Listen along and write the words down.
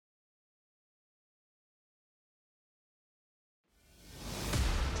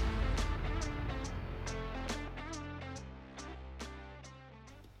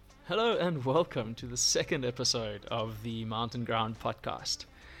Hello and welcome to the second episode of the Mountain Ground podcast.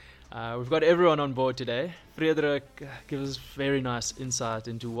 We've got everyone on board today. Frederik gives us very nice insight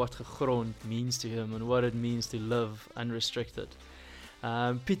into what Gegrond means to him and what it means to live unrestricted.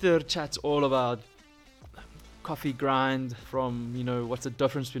 Pieter chats all about coffee grind from, what's the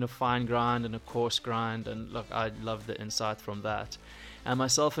difference between a fine grind and a coarse grind. And look, I love the insight from that. And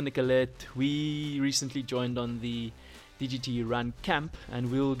myself and Nicolette, we recently joined on the DGT run camp,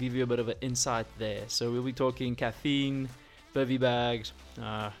 and we'll give you a bit of an insight there. So we'll be talking caffeine, bivy bags,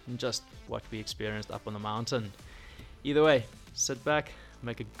 and just what we experienced up on the mountain. Either way, sit back,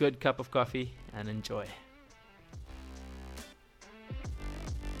 make a good cup of coffee, and enjoy.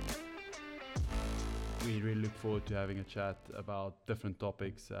 We really look forward to having a chat about different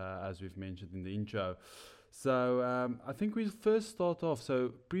topics, as we've mentioned in the intro. So I think we'll first start off.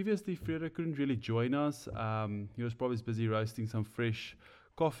 So previously, Frederik couldn't really join us. He was probably busy roasting some fresh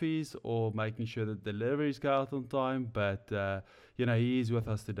coffees or making sure that deliveries go out on time. But he is with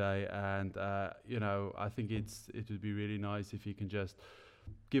us today, and I think it would be really nice if he can just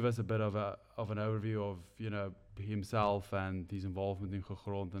give us a bit of an overview of himself and his involvement in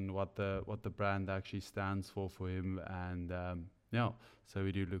Gegrond and what the brand actually stands for him. And so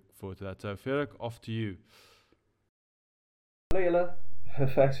we do look forward to that. So Frederik, off to you. Hello,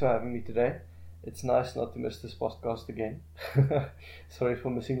 thanks for having me today. It's nice not to miss this podcast again. Sorry for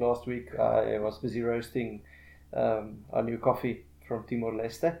missing last week. I was busy roasting our new coffee from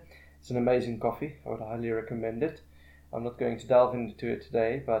Timor-Leste. It's an amazing coffee. I would highly recommend it. I'm not going to delve into it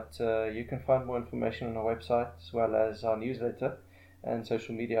today, but you can find more information on our website as well as our newsletter and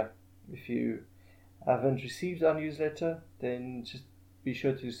social media. If you haven't received our newsletter, then just be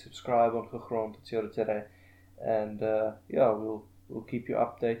sure to subscribe on Gegrond and we'll keep you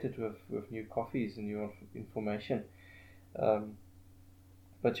updated with new coffees and new information.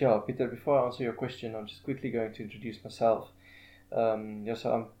 Pieter, before I answer your question, I'm just quickly going to introduce myself.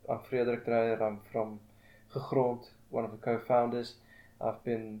 So I'm Frederik. I'm from Gegrond, one of the co-founders. I've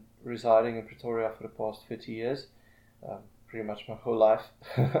been residing in Pretoria for the past 30 years, pretty much my whole life.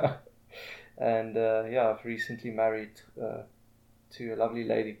 And I've recently married to a lovely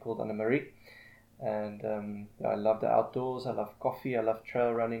lady called Anna-Marie. And I love the outdoors, I love coffee, I love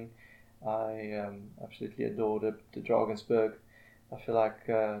trail running. I absolutely adore the Drakensberg. I feel like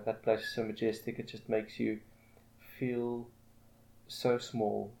that place is so majestic, it just makes you feel so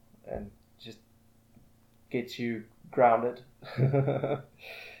small and just gets you grounded.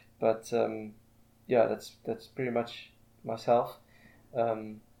 But that's pretty much myself.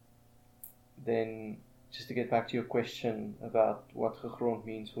 Then just to get back to your question about what Gegrond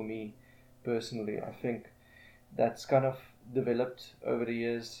means for me personally, I think that's kind of developed over the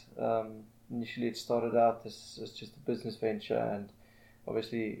years. Initially it started out as just a business venture, and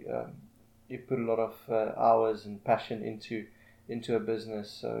obviously you put a lot of hours and passion into a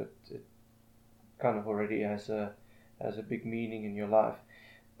business, so it kind of already has a big meaning in your life.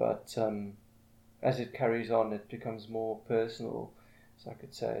 But as it carries on, it becomes more personal, so I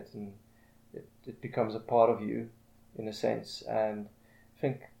could say it, and it becomes a part of you in a sense. And I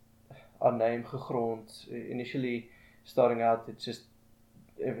think our name Gegrond, initially starting out, it's just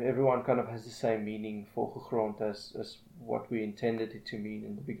everyone kind of has the same meaning for Gegrond as what we intended it to mean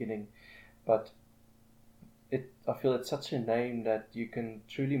in the beginning. But I feel it's such a name that you can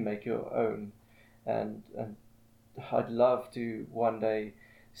truly make your own, and I'd love to one day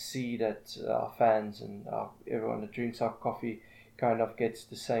see that our fans and everyone that drinks our coffee kind of gets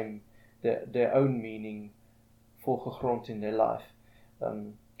the same, their own meaning for Gegrond in their life,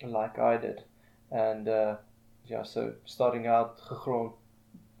 like I did. And so starting out, Gegrond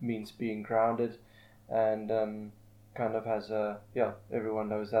means being grounded, and kind of has everyone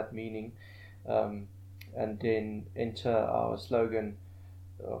knows that meaning. And then enter our slogan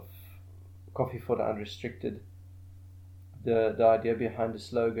of coffee for the unrestricted. The idea behind the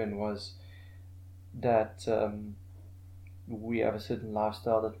slogan was that we have a certain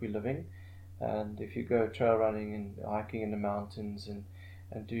lifestyle that we're living, and if you go trail running and hiking in the mountains and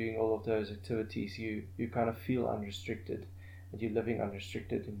doing all of those activities, you kind of feel unrestricted, and you're living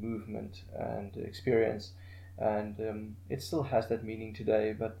unrestricted in movement and experience. And it still has that meaning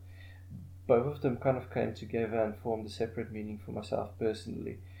today, but both of them kind of came together and formed a separate meaning for myself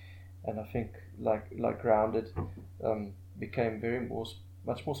personally. And I think like grounded became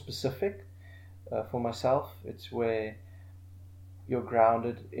much more specific for myself. It's where you're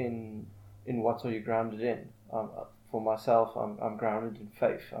grounded in what are you grounded in. For myself, I'm grounded in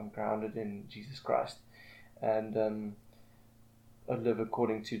faith. I'm grounded in Jesus Christ, and I live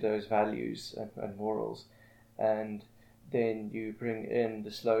according to those values and morals. And then you bring in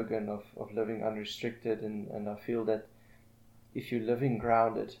the slogan of living unrestricted, and I feel that if you're living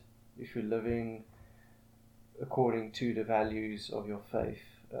grounded, if you're living according to the values of your faith,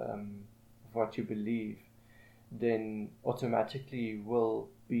 of what you believe, then automatically you will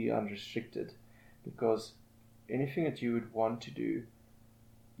be unrestricted, because anything that you would want to do,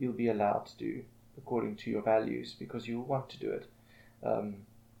 you'll be allowed to do according to your values, because you want to do it.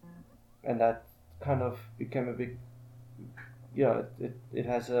 And that kind of became a big, it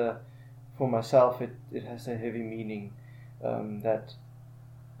has for myself, it has a heavy meaning, that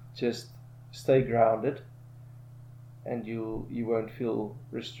just stay grounded, and you won't feel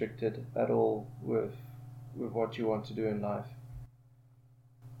restricted at all with what you want to do in life.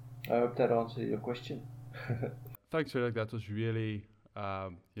 I hope that answered your question. Thanks, Frederik. That was really,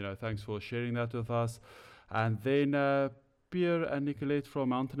 thanks for sharing that with us. And then Pierre and Nicolette from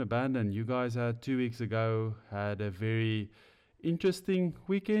Mountain Abandon, you guys had 2 weeks ago had a very interesting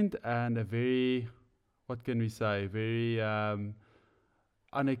weekend and a very, what can we say, very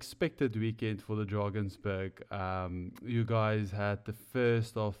unexpected weekend for the Drakensberg. You guys had the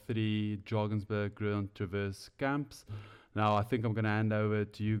first of 3 Drakensberg Grand Travers camps. Now I think I'm going to hand over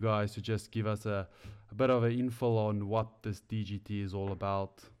to you guys to just give us a bit of an info on what this DGT is all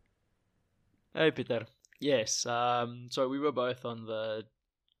about. Hey Pieter. Yes, so we were both on the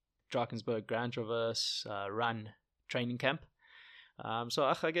Drakensberg Grand Travers run training camp. So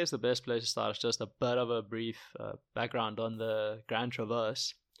I guess the best place to start is just a bit of a brief background on the Grand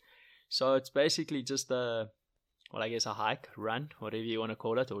Travers. So it's basically just a hike, run, whatever you want to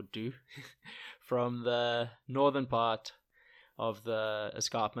call it, or do, from the northern part of the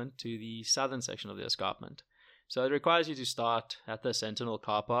escarpment to the southern section of the escarpment. So it requires you to start at the Sentinel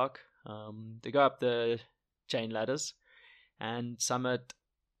car park, to go up the chain ladders and summit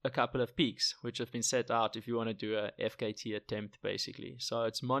a couple of peaks which have been set out if you want to do a FKT attempt, basically. So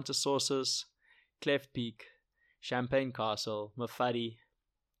it's Montesorsus, Cleft Peak, Champagne Castle, Mafadi,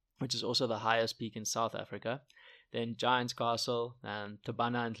 which is also the highest peak in South Africa, then Giant's Castle, and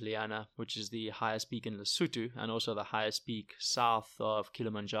Tabana and Liana, which is the highest peak in Lesotho and also the highest peak south of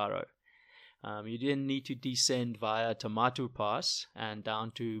Kilimanjaro. You then need to descend via Tamatu Pass and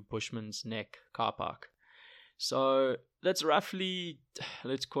down to Bushman's Neck car park. So that's roughly,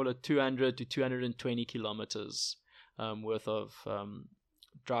 let's call it 200 to 220 kilometers worth of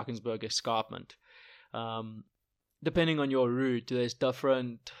Drakensberg escarpment. Depending on your route, there's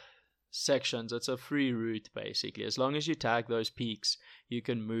different sections. It's a free route, basically. As long as you tag those peaks, you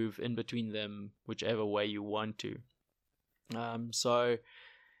can move in between them whichever way you want to. So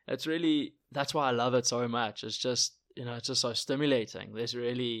it's really, that's why I love it so much. It's just, it's just so stimulating. There's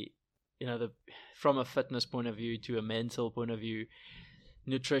really, from a fitness point of view to a mental point of view,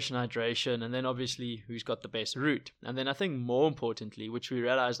 nutrition, hydration, and then obviously who's got the best route. And then I think more importantly, which we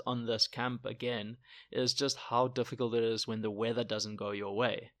realized on this camp again, is just how difficult it is when the weather doesn't go your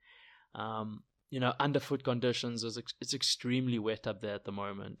way. Underfoot conditions, it's extremely wet up there at the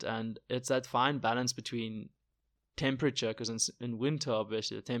moment, and it's that fine balance between temperature, because in winter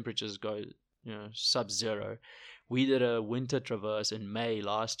obviously the temperatures go sub-zero. We did a winter traverse in May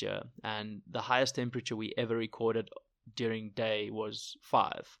last year, and the highest temperature we ever recorded during day was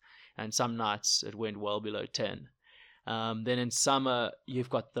 5, and some nights it went well below 10. Then in summer you've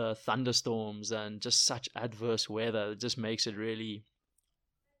got the thunderstorms and just such adverse weather. It just makes it really,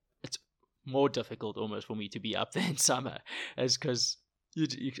 it's more difficult almost for me to be up there in summer, as because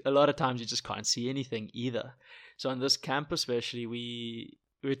a lot of times you just can't see anything either. So on this camp especially, we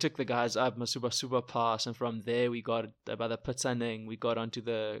took the guys up Masuba Pass, and from there we got by the Pitsaning, we got onto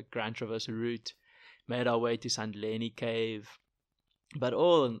the Grand Travers route, made our way to Sandleni Cave. But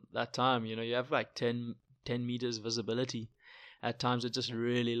all in that time, you have like 10 meters visibility. At times it just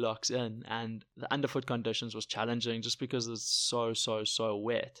really locks in, and the underfoot conditions was challenging just because it's so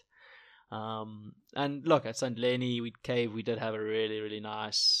wet. And look, at Sandleni Cave, we did have a really, really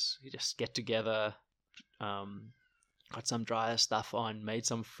nice just get together, got some drier stuff on, made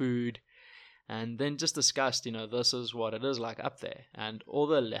some food, and then just discussed, this is what it is like up there, and all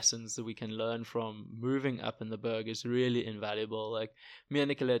the lessons that we can learn from moving up in the Berg is really invaluable. Like, me and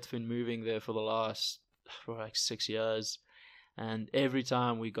Nicolette have been moving there for 6 years, and every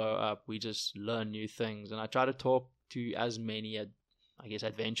time we go up, we just learn new things, and I try to talk to as many,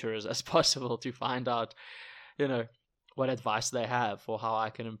 adventurers as possible to find out, what advice they have for how I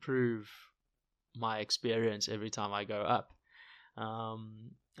can improve my experience every time I go up.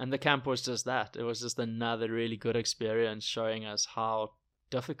 And the camp was just that. It was just another really good experience, showing us how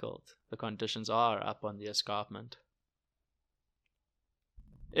difficult the conditions are up on the escarpment.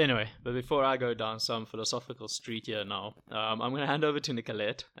 Anyway, but before I go down some philosophical street here now, I'm going to hand over to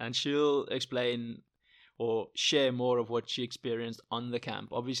Nicolette, and she'll explain or share more of what she experienced on the camp.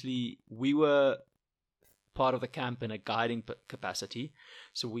 Obviously, we were part of the camp in a guiding capacity,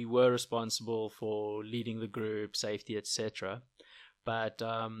 so we were responsible for leading the group, safety, etc. But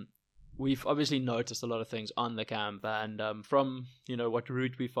we've obviously noticed a lot of things on the camp, and from what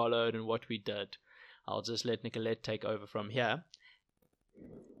route we followed and what we did, I'll just let Nicolette take over from here.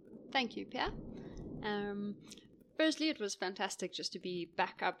 Thank you, Pierre. Firstly, it was fantastic just to be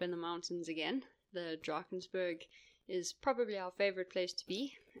back up in the mountains again. The Drakensberg is probably our favorite place to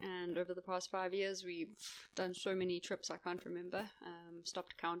be, and over the past 5 years we've done so many trips I can't remember,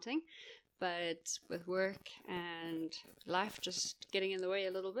 stopped counting. But with work and life just getting in the way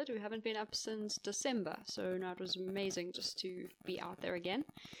a little bit, we haven't been up since December, so now it was amazing just to be out there again.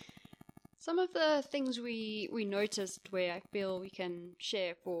 Some of the things we noticed where I feel we can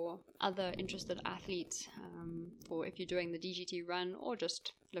share for other interested athletes, for if you're doing the DGT run or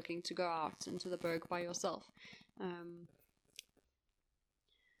just looking to go out into the berg by yourself.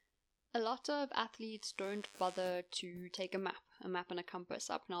 A lot of athletes don't bother to take a map and a compass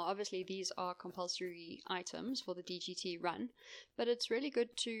up. Now, obviously, these are compulsory items for the DGT run, but it's really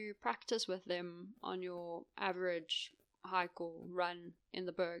good to practice with them on your average hike or run in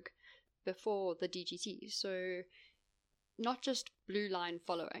the berg before the DGT. So not just blue line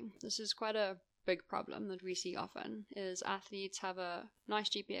following. This is quite a big problem that we see often, is athletes have a nice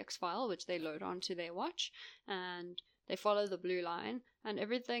GPX file which they load onto their watch and they follow the blue line and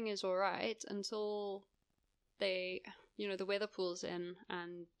everything is alright until they, the weather pulls in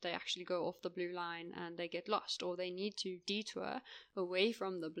and they actually go off the blue line and they get lost, or they need to detour away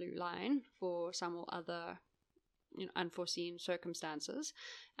from the blue line for some or other unforeseen circumstances,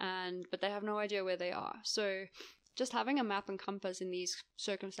 but they have no idea where they are. So just having a map and compass in these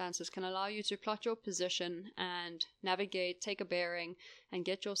circumstances can allow you to plot your position and navigate, take a bearing, and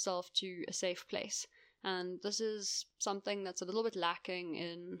get yourself to a safe place. And this is something that's a little bit lacking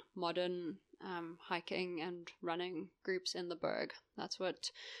in modern hiking and running groups in the berg. That's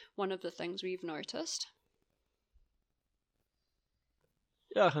one of the things we've noticed.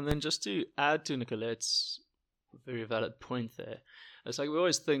 Yeah, and then just to add to Nicolette's very valid point there, it's like we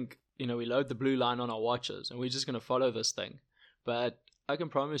always think, we load the blue line on our watches and we're just going to follow this thing. But I can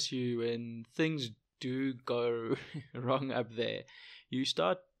promise you, when things do go wrong up there, you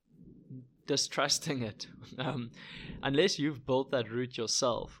start distrusting it. Unless you've built that route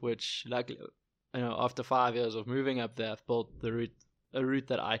yourself, which, like, after 5 years of moving up there, I've built a route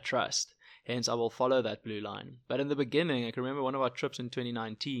that I trust. Hence, I will follow that blue line. But in the beginning, I can remember one of our trips in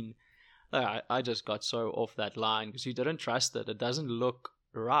 2019, I just got so off that line because you didn't trust it. It doesn't look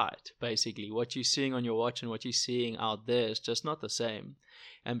right, basically. What you're seeing on your watch and what you're seeing out there is just not the same.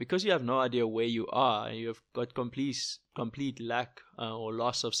 And because you have no idea where you are, you've got complete lack or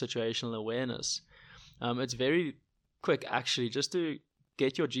loss of situational awareness. It's very quick, actually, just to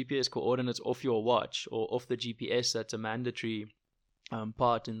get your GPS coordinates off your watch or off the GPS. That's a mandatory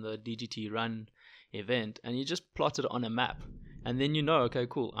part in the DGT run event, and you just plot it on a map. And then okay,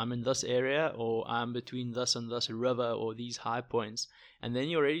 cool, I'm in this area, or I'm between this and this river, or these high points. And then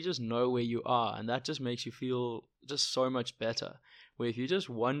you already just know where you are, and that just makes you feel just so much better. Where if you're just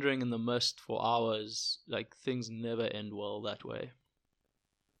wandering in the mist for hours, like, things never end well that way.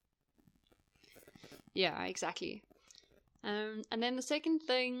 Yeah, exactly. And then the second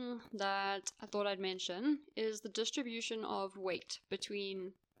thing that I thought I'd mention is the distribution of weight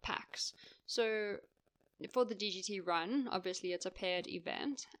between packs. So for the DGT run, obviously it's a paired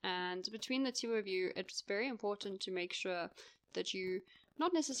event, and between the two of you, it's very important to make sure that you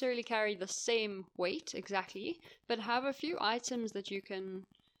not necessarily carry the same weight exactly, but have a few items that you can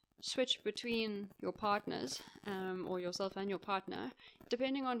switch between your partners, or yourself and your partner,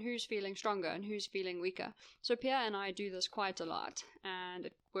 depending on who's feeling stronger and who's feeling weaker. So Pierre and I do this quite a lot, and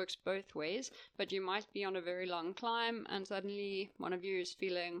it works both ways, but you might be on a very long climb and suddenly one of you is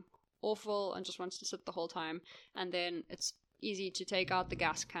feeling awful and just wants to sit the whole time, and then it's easy to take out the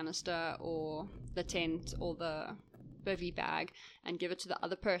gas canister or the tent or the bivy bag and give it to the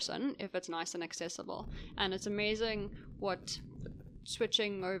other person if it's nice and accessible. And it's amazing what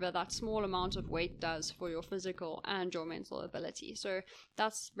switching over that small amount of weight does for your physical and your mental ability. So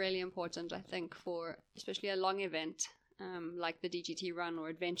that's really important, I think, for especially a long event like the DGT run or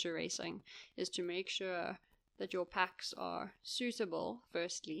adventure racing, is to make sure that your packs are suitable,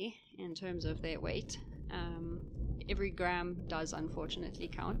 firstly, in terms of their weight. Every gram does unfortunately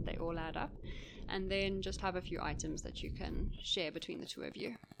count, they all add up. And then just have a few items that you can share between the two of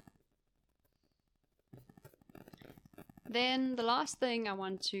you. Then the last thing I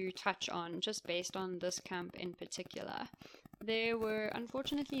want to touch on, just based on this camp in particular, there were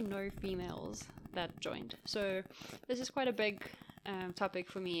unfortunately no females that joined. So this is quite a big topic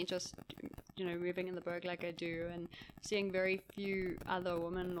for me, just, you know, moving in the Berg like I do and seeing very few other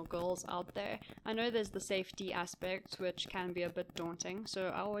women or girls out there. I know there's the safety aspect, which can be a bit daunting,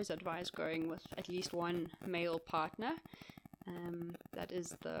 so I always advise going with at least one male partner. That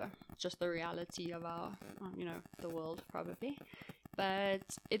is just the reality of our, the world probably. But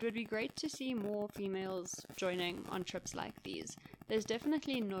it would be great to see more females joining on trips like these. There's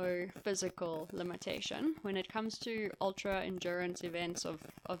definitely no physical limitation when it comes to ultra endurance events of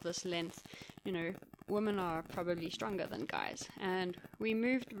this length. You know, women are probably stronger than guys, and we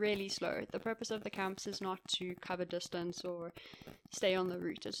moved really slow. The purpose of the camps is not to cover distance or stay on the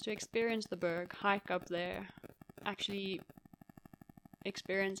route. It's to experience the Berg, hike up there, actually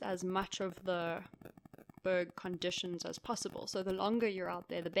experience as much of the Berg conditions as possible. So the longer you're out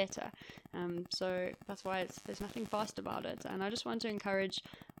there, the better. So that's why there's nothing fast about it. And I just want to encourage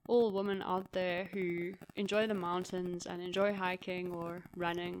all women out there who enjoy the mountains and enjoy hiking or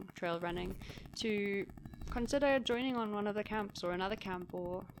running, trail running, to consider joining on one of the camps or another camp,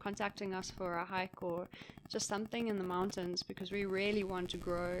 or contacting us for a hike or just something in the mountains, because we really want to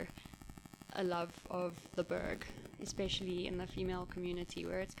grow a love of the Berg, especially in the female community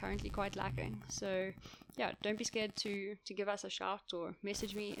where it's currently quite lacking. So yeah, don't be scared to give us a shout or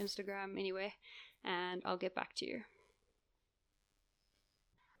message me, Instagram, anywhere, and I'll get back to you.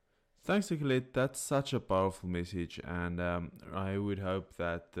 Thanks, Nicolette. That's such a powerful message, and I would hope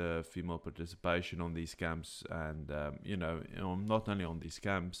that female participation on these camps, and not only on these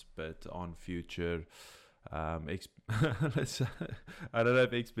camps but on future I don't know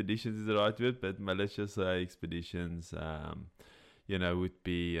if expeditions is the right word, but let's just say expeditions, would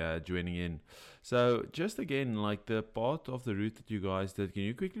be joining in. So just again, like the part of the route that you guys did, can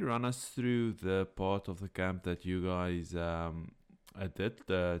you quickly run us through the part of the camp that you guys did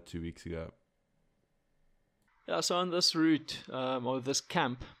 2 weeks ago? Yeah, so on this route, or this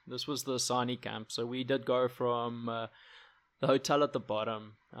camp, this was the Sani camp. So we did go from the hotel at the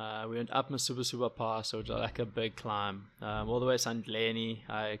bottom. We went up Masuba Pass, which was like a big climb, all the way to Sandleni.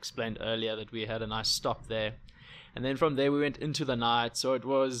 I explained earlier that we had a nice stop there. And then from there we went into the night. So it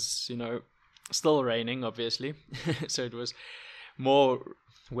was, still raining, obviously. So it was more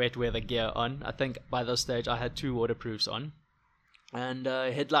wet weather gear on. I think by this stage I had 2 waterproofs on. And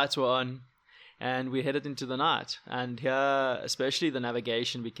headlights were on. And we headed into the night. And here, especially the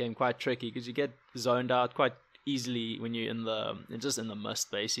navigation became quite tricky, because you get zoned out quite easily when you're in the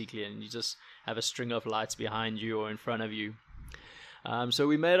mist basically, and you just have a string of lights behind you or in front of you. So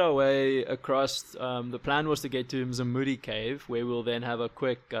we made our way across. The plan was to get to Mzimudi Cave, where we'll then have a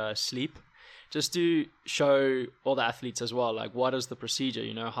quick sleep, just to show all the athletes as well, like, what is the procedure,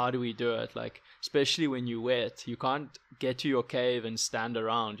 how do we do it? Like, especially when you're wet, you can't get to your cave and stand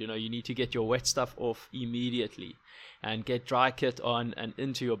around, you need to get your wet stuff off immediately and get dry kit on and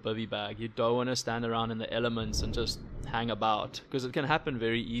into your bivy bag. You don't want to stand around in the elements and just hang about, because it can happen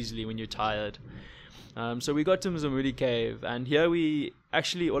very easily when you're tired. So we got to Mzimudi Cave, and here we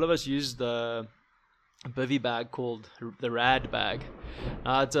actually, all of us used the bivy bag called the Rad bag.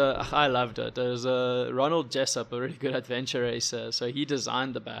 I loved it. There's Ronald Jessup, a really good adventure racer, so he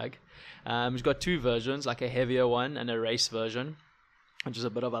designed the bag. He's got 2 versions, like a heavier one and a race version, which is a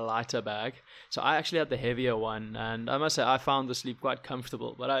bit of a lighter bag. So I actually had the heavier one, and I must say I found the sleep quite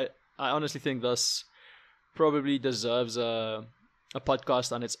comfortable. But I honestly think this probably deserves a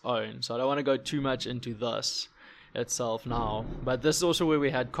podcast on its own, so I don't want to go too much into this itself now. But this is also where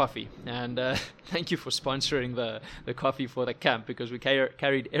we had coffee, and thank you for sponsoring the coffee for the camp, because we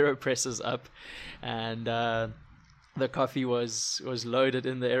carried Aeropresses up, and the coffee was loaded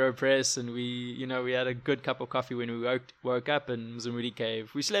in the Aeropress, and we had a good cup of coffee when we woke up in Mzimudi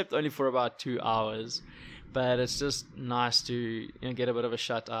Cave. We slept only for about 2 hours, but it's just nice to get a bit of a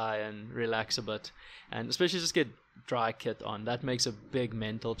shut eye and relax a bit, and especially just get dry kit on. That makes a big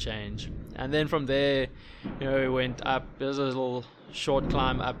mental change. And then from there, we went up. There's a little short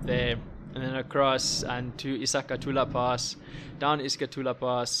climb up there, and then across and to Isakatula Pass, down Isakatula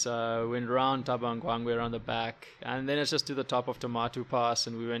Pass, went around Tabangwangwe around the back, and then it's just to the top of Tomatu Pass,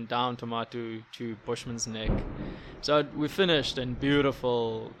 and we went down Tomatu to Bushman's Neck. So we finished in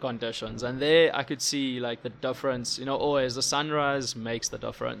beautiful conditions, and there I could see like the difference. Always the sunrise makes the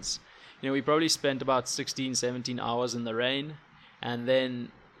difference. We probably spent about 16, 17 hours in the rain, and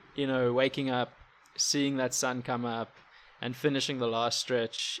then, waking up, seeing that sun come up, and finishing the last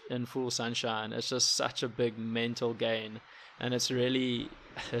stretch in full sunshine. It's just such a big mental gain. and it's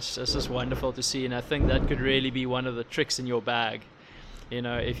just wonderful to see. And I think that could really be one of the tricks in your bag. You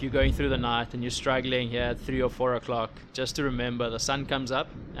know, if you're going through the night and you're struggling here at 3 or 4 o'clock, just to remember the sun comes up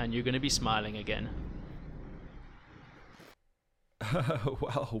and you're going to be smiling again.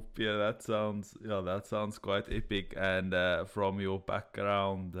 Wow, Pierre, that sounds quite epic. And from your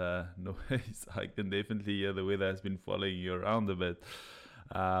background noise, I can definitely hear the weather has been following you around a bit.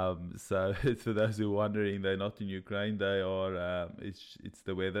 So for those who are wondering, they're not in Ukraine. They are. It's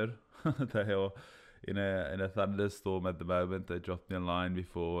the weather. They are in a thunderstorm at the moment. They dropped me a line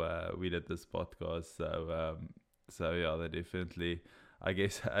before we did this podcast. So yeah, they're definitely, I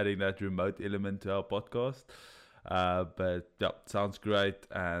guess, adding that remote element to our podcast. But yeah, sounds great.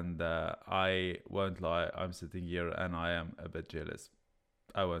 And I won't lie, I'm sitting here and I am a bit jealous.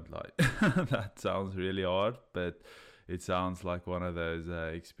 I won't lie. That sounds really hard, but it sounds like one of those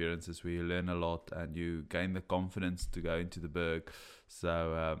experiences where you learn a lot and you gain the confidence to go into the berg.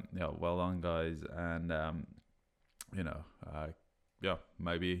 So yeah, well done, guys. And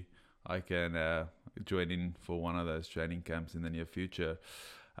maybe I can join in for one of those training camps in the near future.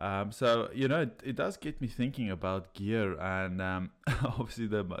 So it does get me thinking about gear and obviously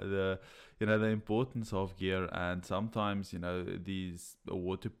the importance of gear, and sometimes these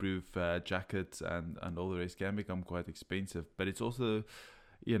waterproof jackets and all the rest can become quite expensive, but it's also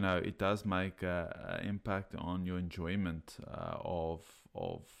it does make an impact on your enjoyment of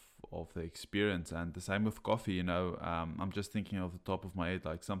the experience. And the same with coffee. I'm just thinking off the top of my head,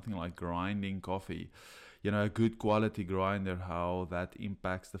 like something like grinding coffee. A good quality grinder, how that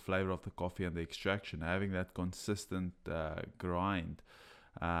impacts the flavor of the coffee and the extraction, having that consistent grind.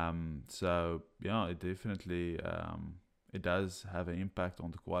 So yeah, it definitely it does have an impact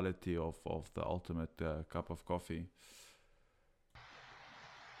on the quality of the ultimate cup of coffee.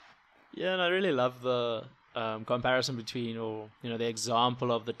 Yeah, and I really love the comparison between, or the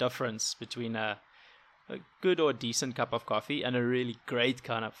example of the difference between a good or decent cup of coffee and a really great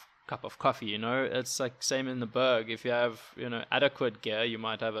kind of cup of coffee. It's like same in the berg. If you have adequate gear, you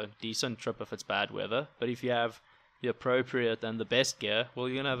might have a decent trip if it's bad weather, but if you have the appropriate and the best gear, well,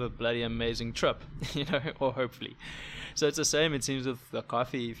 you're gonna have a bloody amazing trip, or hopefully. So it's the same, it seems, with the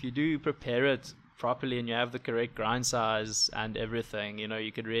coffee. If you do prepare it properly and you have the correct grind size and everything,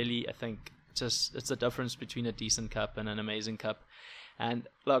 you could really, I think, it's the difference between a decent cup and an amazing cup. And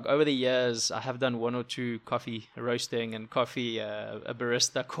look, over the years, I have done 1 or 2 coffee roasting and coffee a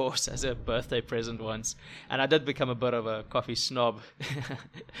barista course as a birthday present once, and I did become a bit of a coffee snob.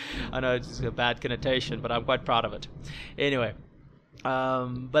 I know it's a bad connotation, but I'm quite proud of it. Anyway,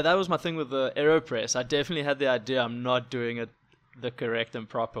 but that was my thing with the Aeropress. I definitely had the idea I'm not doing it the correct and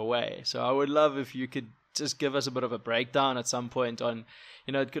proper way. So I would love if you could just give us a bit of a breakdown at some point on,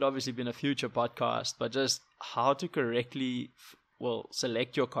 it could obviously be in a future podcast, but just how to correctly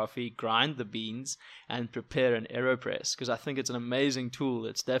select your coffee, grind the beans, and prepare an Aeropress, because I think it's an amazing tool.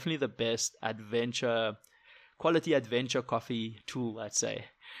 It's definitely the best quality adventure coffee tool, I'd say.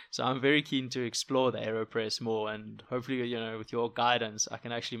 So I'm very keen to explore the Aeropress more, and hopefully, with your guidance, I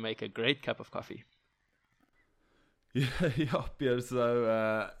can actually make a great cup of coffee. Yeah, Pierre.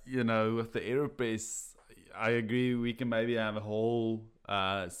 So, with the Aeropress, I agree. We can maybe have a whole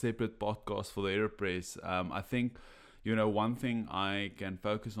separate podcast for the Aeropress. I think, one thing I can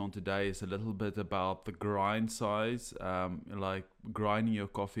focus on today is a little bit about the grind size, like grinding your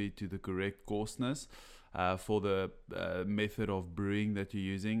coffee to the correct coarseness for the method of brewing that you're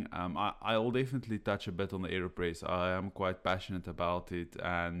using. I'll definitely touch a bit on the Aeropress. I am quite passionate about it,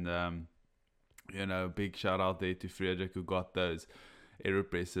 and big shout out there to Frederik, who got those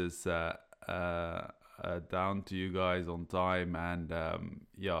Aeropresses down to you guys on time, and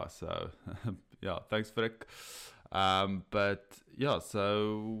thanks, Frederik.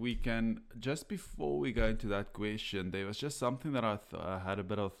 So we can, just before we go into that question, there was just something that I had a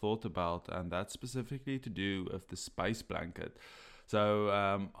bit of thought about, and that's specifically to do with the space blanket. So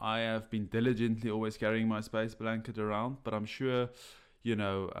I have been diligently always carrying my space blanket around, but I'm sure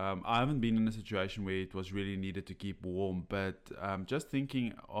I haven't been in a situation where it was really needed to keep warm, but just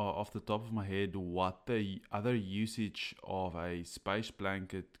thinking off the top of my head what the other usage of a space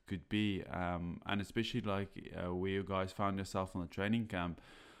blanket could be, and especially where you guys found yourself on a training camp,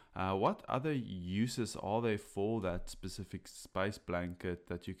 what other uses are there for that specific space blanket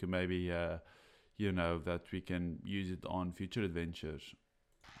that you can maybe, that we can use it on future adventures?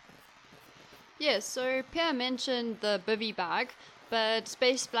 Yes, so Pierre mentioned the bivy bag, but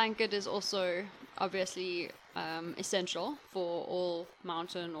space blanket is also obviously essential for all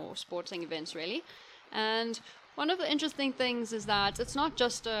mountain or sporting events, really. And One of the interesting things is that it's not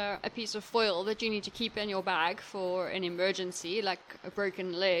just a piece of foil that you need to keep in your bag for an emergency, like a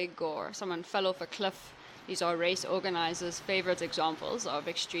broken leg or someone fell off a cliff. These are race organizers' favorite examples of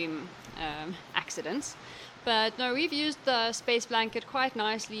extreme accidents. But no, we've used the space blanket quite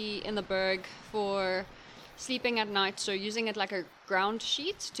nicely in the Berg for sleeping at night, so using it like a ground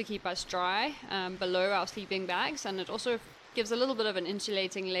sheet to keep us dry below our sleeping bags, and it also gives a little bit of an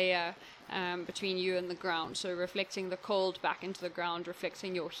insulating layer between you and the ground, so reflecting the cold back into the ground,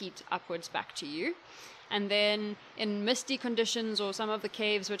 reflecting your heat upwards back to you. And then in misty conditions or some of the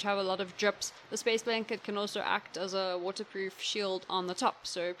caves which have a lot of drips, the space blanket can also act as a waterproof shield on the top.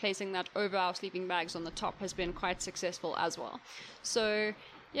 So placing that over our sleeping bags on the top has been quite successful as well. So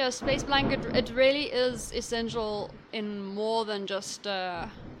yeah, space blanket, it really is essential in more than just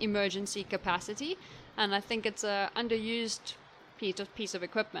emergency capacity. And I think it's a underused piece of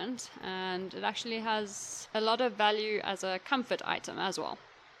equipment, and it actually has a lot of value as a comfort item as well.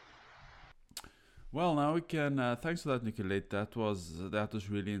 Well, now we can. Thanks for that, Nicolette. That was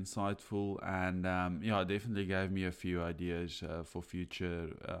really insightful, and yeah, definitely gave me a few ideas for future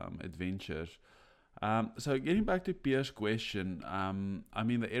adventures. So getting back to Pierre's question, I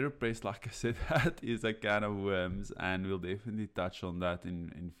mean the Aeropress, like I said, that is a can of worms, and we'll definitely touch on that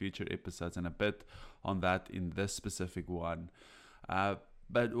in future episodes, and a bit on that in this specific one.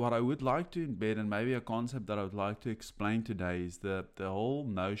 But what I would like to embed, and maybe a concept that I would like to explain today, is the whole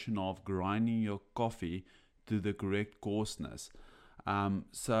notion of grinding your coffee to the correct coarseness.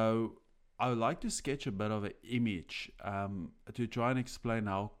 So I would like to sketch a bit of an image to try and explain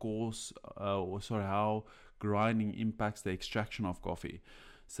how how grinding impacts the extraction of coffee.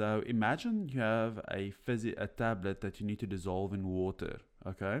 So imagine you have a tablet that you need to dissolve in water.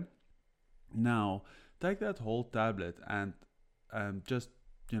 Okay. Now take that whole tablet and just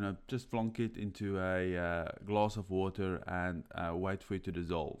flunk it into a glass of water and wait for it to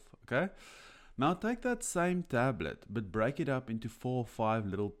dissolve. Okay. Now take that same tablet, but break it up into 4 or 5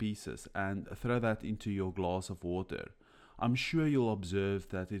 little pieces and throw that into your glass of water. I'm sure you'll observe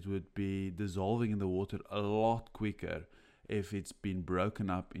that it would be dissolving in the water a lot quicker if it's been broken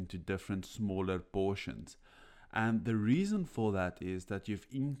up into different smaller portions. And the reason for that is that you've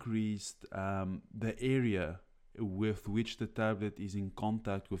increased the area with which the tablet is in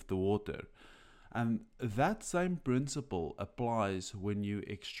contact with the water. And that same principle applies when you're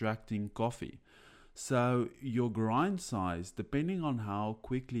extracting coffee. So your grind size, depending on how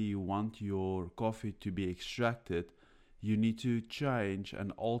quickly you want your coffee to be extracted, you need to change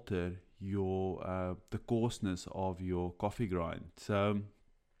and alter your the coarseness of your coffee grind. So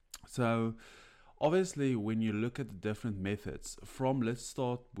obviously, when you look at the different methods, let's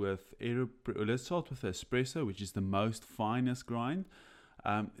start with espresso, which is the most finest grind.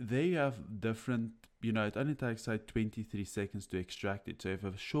 There you have different, it only takes, say, 23 seconds to extract it. So you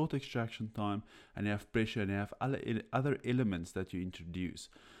have a short extraction time, and you have pressure, and you have other elements that you introduce.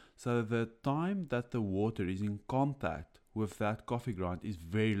 So the time that the water is in contact with that coffee grind is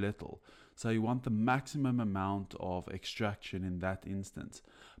very little. So you want the maximum amount of extraction in that instance.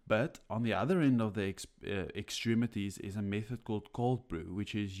 But on the other end of the extremities is a method called cold brew,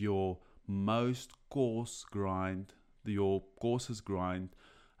 which is your most coarse grind, your coarsest grind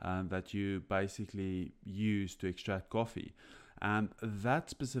that you basically use to extract coffee. And that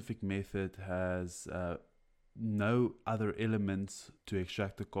specific method has no other elements to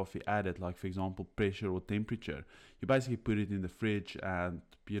extract the coffee added, like, for example, pressure or temperature. You basically put it in the fridge and,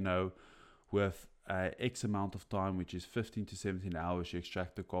 with X amount of time, which is 15 to 17 hours, you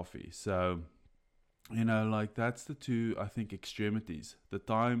extract the coffee. So, that's the two, I think, extremities. The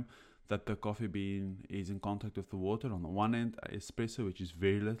time that the coffee bean is in contact with the water, on the one end, espresso, which is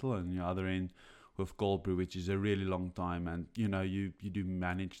very little, and on the other end with cold brew, which is a really long time, and you do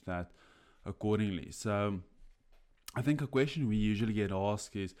manage that accordingly. So I think a question we usually get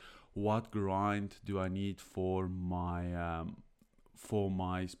asked is, what grind do I need for my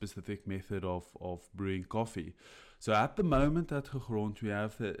specific method of brewing coffee? So at the moment at Gegrond, we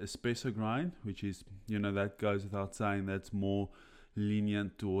have the espresso grind, which is, that goes without saying, that's more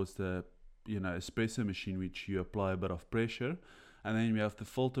lenient towards the espresso machine, which you apply a bit of pressure. And then we have the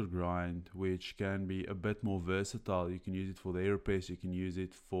filter grind, which can be a bit more versatile. You can use it for the Aeropress, you can use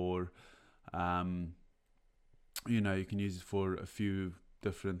it for you can use it for a few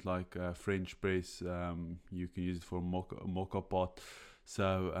different, like French press. You can use it for mocha pot.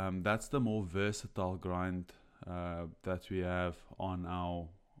 So that's the more versatile grind that we have on our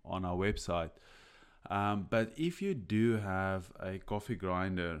website. But if you do have a coffee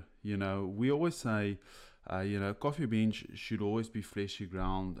grinder, we always say Coffee beans should always be freshly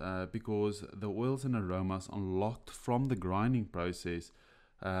ground because the oils and aromas unlocked from the grinding process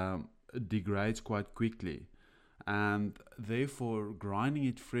degrades quite quickly, and therefore grinding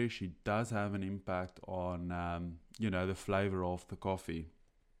it fresh, it does have an impact on the flavor of the coffee.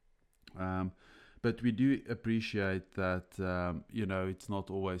 But we do appreciate that it's not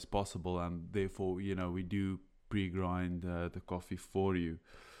always possible, and therefore we do pre-grind the coffee for you.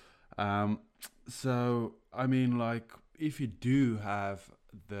 So I mean, like, if you do have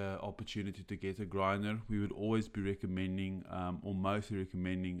the opportunity to get a grinder, we would always be recommending or mostly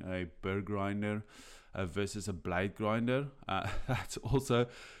recommending a burr grinder versus a blade grinder. That's also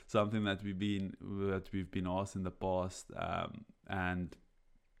something that we've been asked in the past, and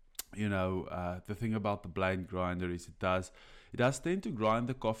the thing about the blade grinder is it does tend to grind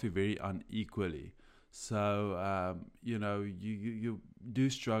the coffee very unequally. So you do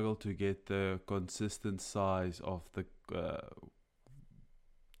struggle to get the consistent size of the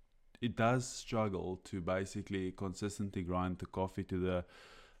it does struggle to basically consistently grind the coffee to the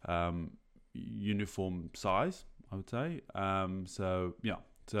uniform size, I would say.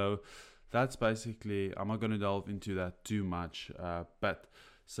 So that's basically, I'm not going to delve into that too much, but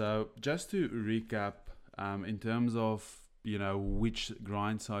so just to recap, in terms of which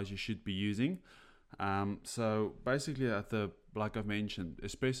grind size you should be using. So basically like I've mentioned,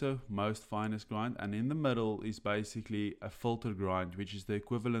 espresso, most finest grind, and in the middle is basically a filter grind, which is the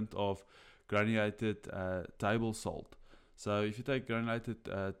equivalent of granulated table salt. So if you take granulated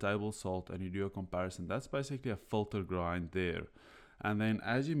table salt and you do a comparison, that's basically a filter grind there. And then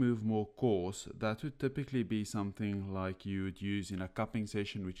as you move more coarse, that would typically be something like you would use in a cupping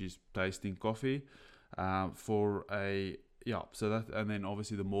session, which is tasting coffee, and then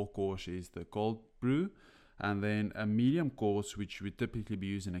obviously the more coarse is the cold brew, and then a medium coarse, which would typically be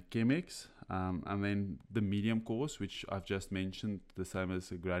used in a Chemex, and then the medium coarse, which I've just mentioned, the same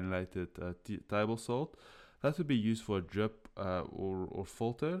as a granulated table salt, that would be used for a drip or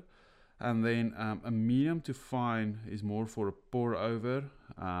filter. And then a medium to fine is more for a pour over.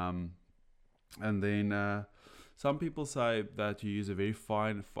 And then some people say that you use a very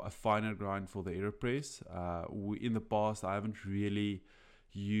finer grind for the Aeropress. In the past, I haven't really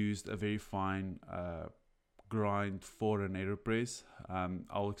used a very fine grind for an Aeropress.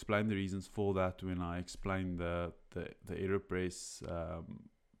 I'll explain the reasons for that when I explain the Aeropress,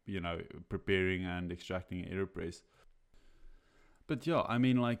 preparing and extracting Aeropress. But yeah, I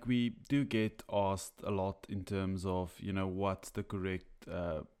mean, like, we do get asked a lot in terms of, what's the correct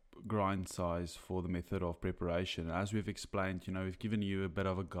grind size for the method of preparation. As we've explained, we've given you a bit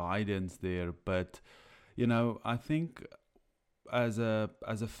of a guidance there, but, I think as a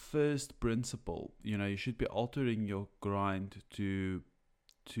first principle, you should be altering your grind to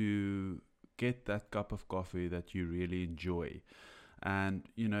get that cup of coffee that you really enjoy. And,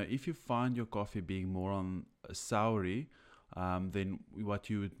 if you find your coffee being more on soury, then what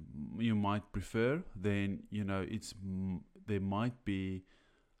you might prefer, then it might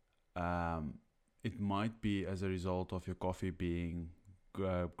be as a result of your coffee being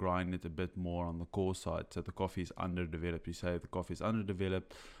grinded a bit more on the coarse side, so the coffee is underdeveloped. You say the coffee is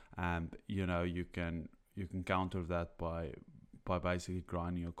underdeveloped, and you can counter that by basically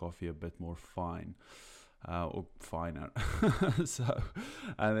grinding your coffee a bit more fine. Or finer. So,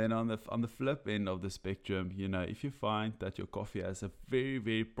 and then on the flip end of the spectrum, if you find that your coffee has a very,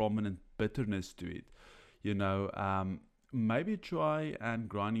 very prominent bitterness to it, maybe try and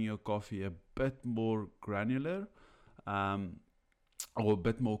grinding your coffee a bit more granular, or a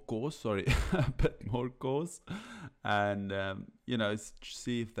bit more coarse. A bit more coarse, and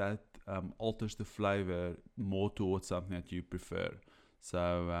see if that alters the flavor more towards something that you prefer.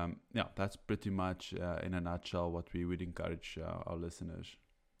 So, that's pretty much in a nutshell what we would encourage our listeners.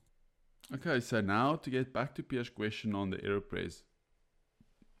 Okay, so now to get back to Pierre's question on the Aeropress.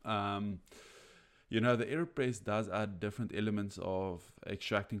 The Aeropress does add different elements of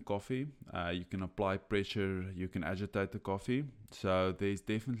extracting coffee. You can apply pressure, you can agitate the coffee. So there's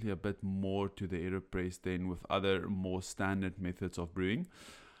definitely a bit more to the Aeropress than with other more standard methods of brewing.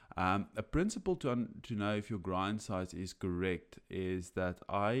 A principle to know if your grind size is correct is that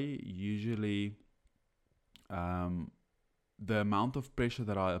I usually, the amount of pressure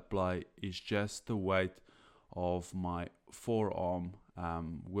that I apply is just the weight of my forearm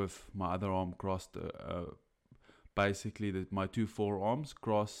with my other arm crossed, basically my two forearms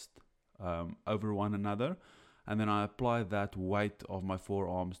crossed over one another, and then I apply that weight of my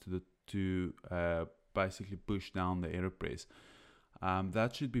forearms to basically push down the Aeropress.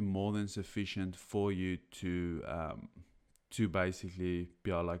 That should be more than sufficient for you to basically,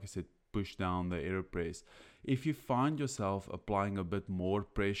 like I said, push down the Aeropress. If you find yourself applying a bit more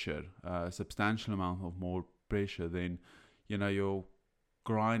pressure, a substantial amount of more pressure, then your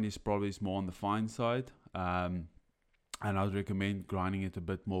grind is probably more on the fine side, and I would recommend grinding it a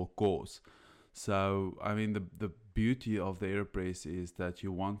bit more coarse. So I mean, the beauty of the Aeropress is that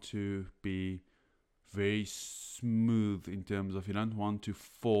you want to be very smooth in terms of, you don't want to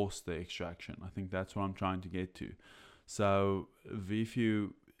force the extraction. I think that's what I'm trying to get to. So if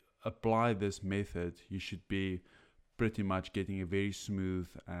you apply this method, you should be pretty much getting a very smooth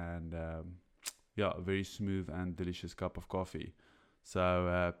and delicious cup of coffee.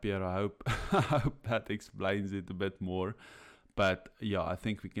 So Pierre, I hope that explains it a bit more. But yeah, I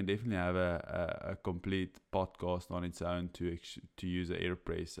think we can definitely have a complete podcast on its own to use the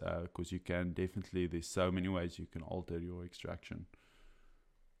Aeropress, because you can definitely, there's so many ways you can alter your extraction.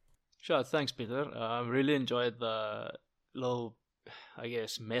 Sure, thanks, Pieter. I really enjoyed the little,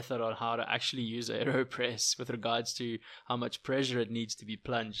 method on how to actually use the Aeropress with regards to how much pressure it needs to be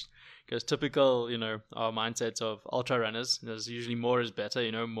plunged. Because typical, our mindsets of ultra runners, there's usually more is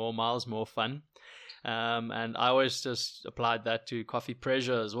better, more miles, more fun. And I always just applied that to coffee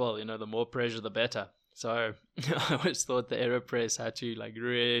pressure as well. The more pressure, the better. So I always thought the Aeropress had to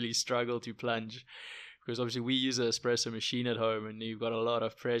really struggle to plunge, because obviously we use an espresso machine at home and you've got a lot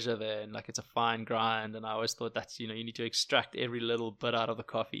of pressure there, and it's a fine grind. And I always thought that's, you need to extract every little bit out of the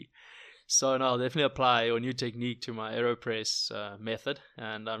coffee. So now I'll definitely apply your new technique to my Aeropress method,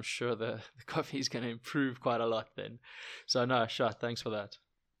 and I'm sure the coffee is going to improve quite a lot then. So no, sure, thanks for that.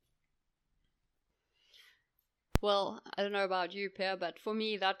 Well, I don't know about you, Pierre, but for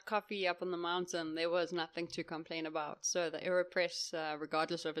me, that coffee up on the mountain, there was nothing to complain about. So the Aeropress,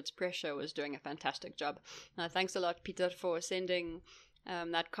 regardless of its pressure, was doing a fantastic job. Thanks a lot, Pieter, for sending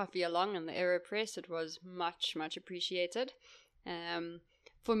that coffee along and the Aeropress. It was much, much appreciated.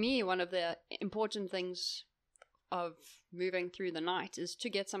 For me, one of the important things of moving through the night is to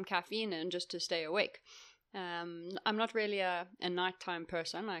get some caffeine in just to stay awake. I'm not really a nighttime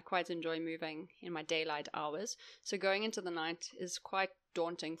person. I quite enjoy moving in my daylight hours. So going into the night is quite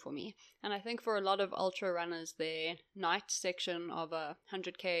daunting for me. And I think for a lot of ultra runners, their night section of a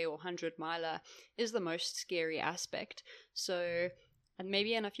 100k or 100 miler is the most scary aspect. So, and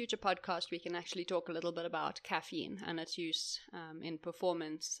maybe in a future podcast, we can actually talk a little bit about caffeine and its use in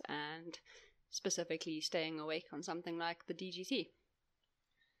performance, and specifically staying awake on something like the DGT.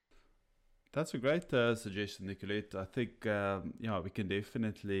 That's a great suggestion, Nicolette. I think we can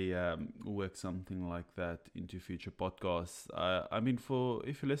definitely work something like that into future podcasts.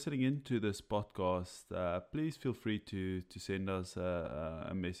 If you're listening into this podcast, please feel free to send us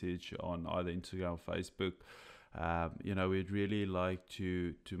a message on either Instagram or Facebook. We'd really like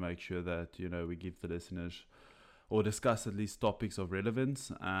to make sure that we give the listeners, or discuss at least topics of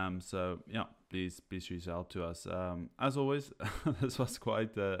relevance. Please reach out to us. As always, this was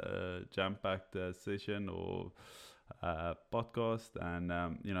quite a jam-packed session or podcast. And,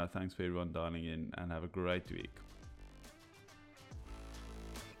 thanks for everyone dialing in, and have a great week.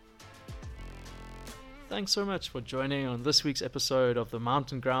 Thanks so much for joining on this week's episode of the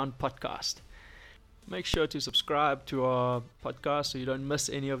Mountain Ground podcast. Make sure to subscribe to our podcast so you don't miss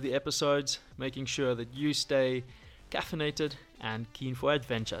any of the episodes, making sure that you stay caffeinated and keen for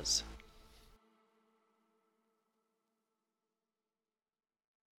adventures.